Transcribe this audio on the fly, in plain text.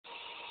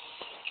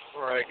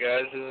Alright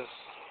guys, this is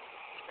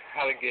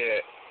how to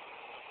get,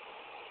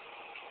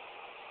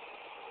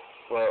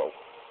 well,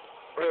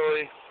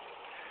 really,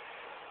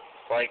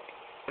 like,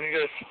 when you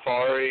go to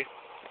Safari,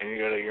 and you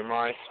go to your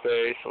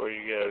MySpace, or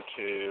you go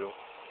to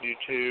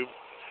YouTube,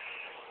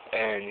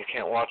 and you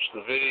can't watch the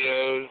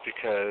videos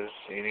because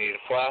you need a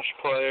flash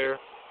player,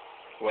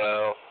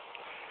 well,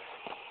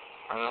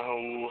 I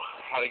know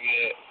how to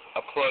get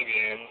a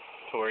plug-in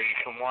to where you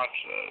can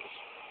watch those.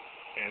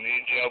 You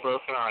need a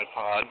jailbroken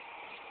iPod,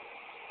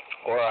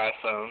 or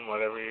iPhone,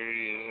 whatever you're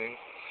using.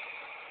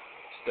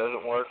 This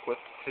doesn't work with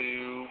the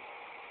two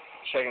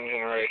second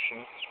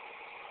generations,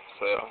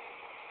 so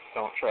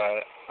don't try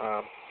it.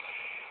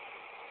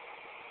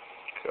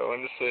 Go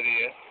into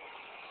Cydia.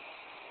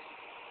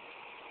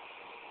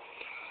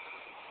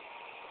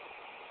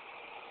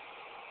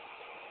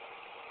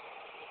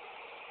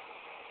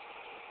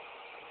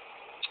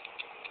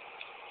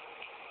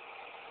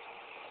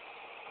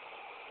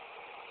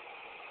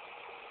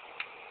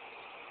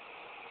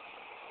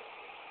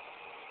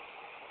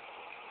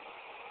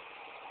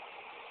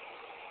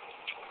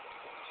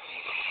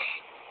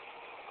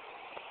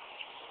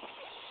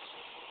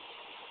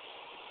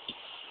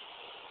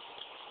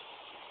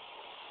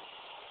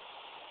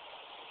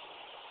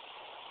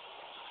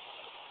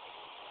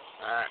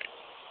 Alright,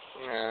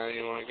 now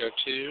you want to go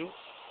to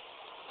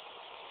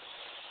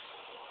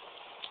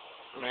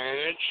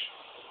Manage,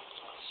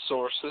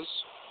 Sources,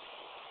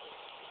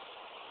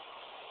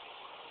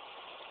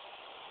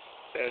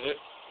 Edit,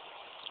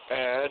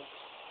 Add.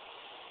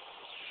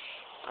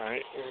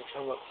 Alright, you're going to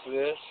come up to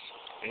this,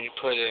 and you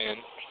put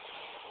in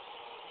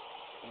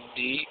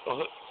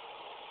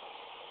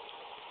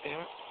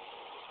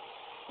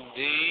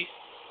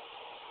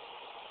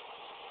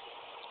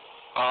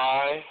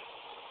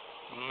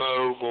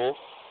Mobile, Mobile.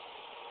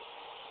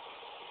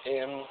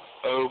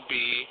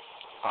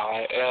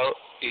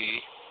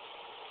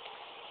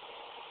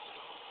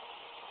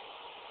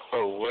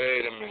 Oh,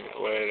 wait a minute,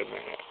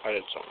 I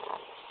did something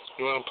wrong.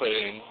 You want to put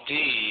in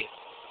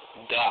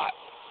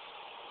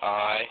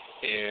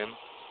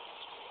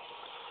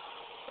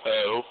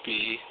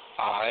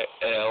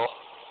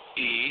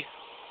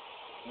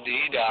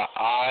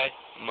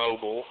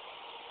Mobile,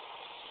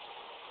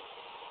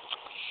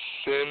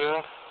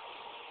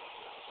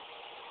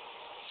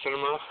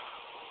 Cinema,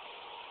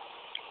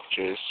 which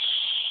is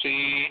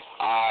CINEMA.com.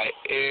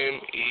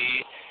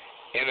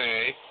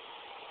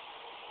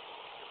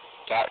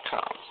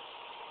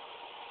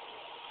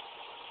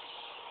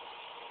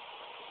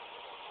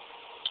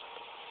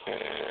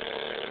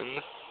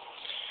 And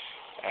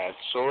add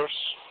source,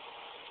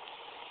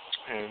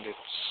 and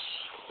it's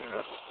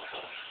gonna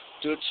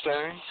do its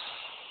thing,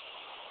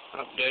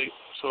 update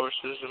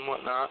sources and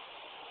whatnot.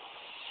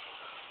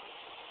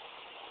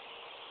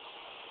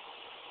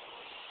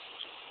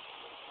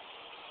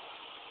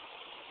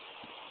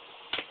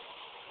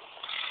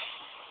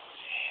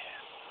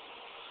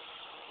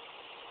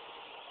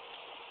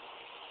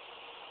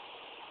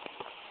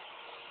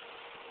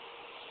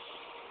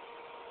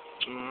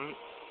 Alright,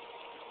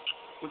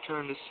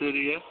 return to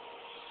Cydia.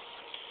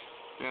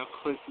 Now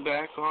click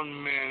back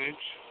on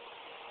Manage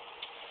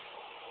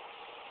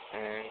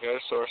and go to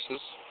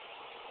Sources,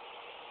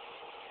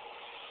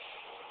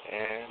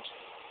 and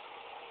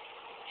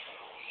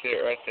see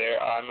it right there,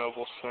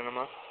 iMobile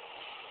Cinema.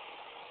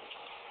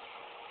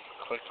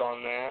 Click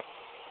on that.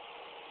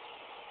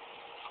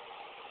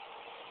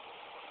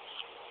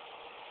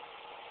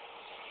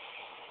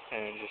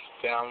 And just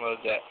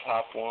download that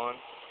top one.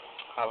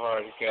 I've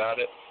already got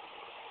it.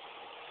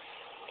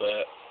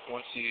 But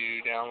once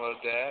you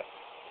download that,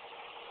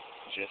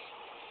 just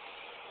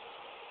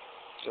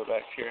go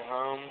back to your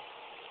home,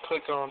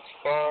 click on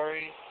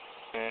Safari,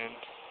 and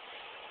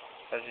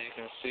as you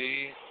can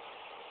see,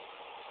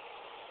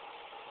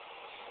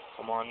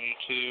 I'm on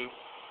YouTube.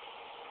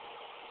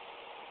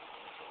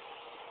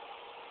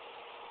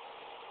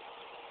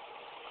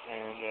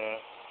 And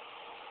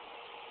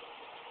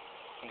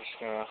I'm just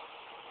gonna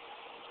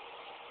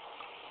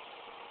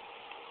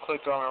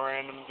click on a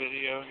random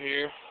video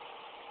here.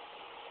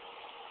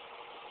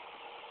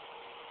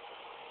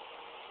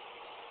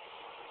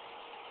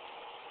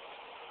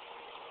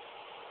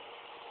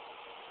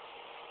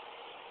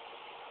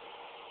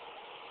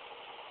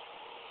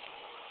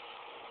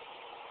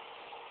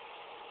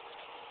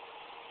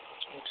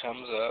 It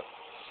comes up,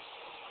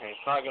 and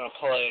it's not going to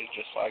play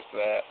just like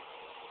that.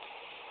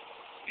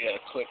 You got to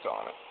click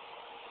on it.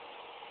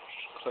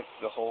 Just click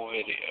the whole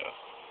video.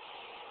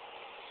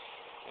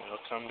 And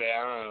it'll come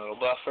down and it'll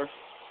buffer.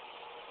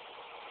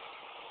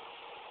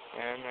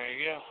 And there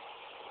you go.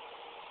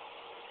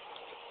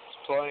 It's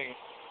playing.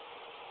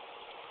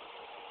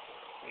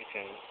 You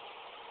can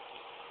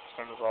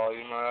turn the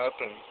volume up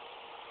and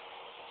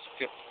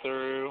skip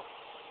through.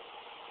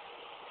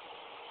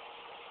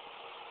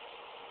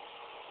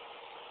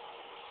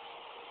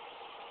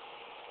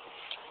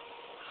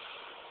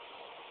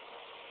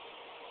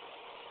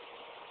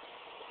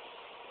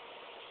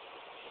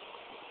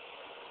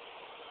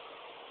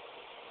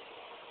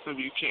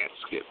 Maybe you can't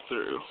skip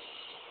through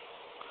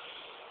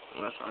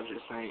unless I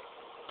just ain't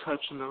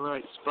touching the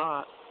right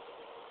spot.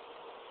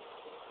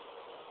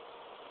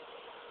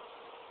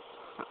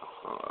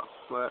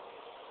 But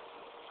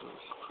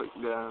just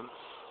click done.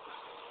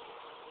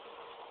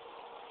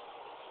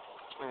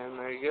 And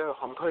there you go.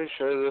 I'm pretty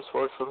sure this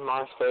works with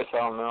MySpace. I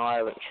don't know. I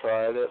haven't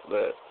tried it,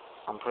 but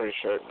I'm pretty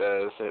sure it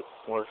does. It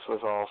works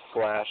with all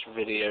Flash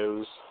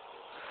videos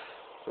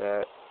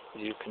that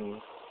you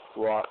can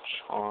watch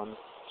on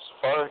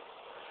Safari.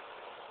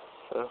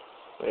 So,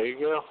 there you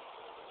go.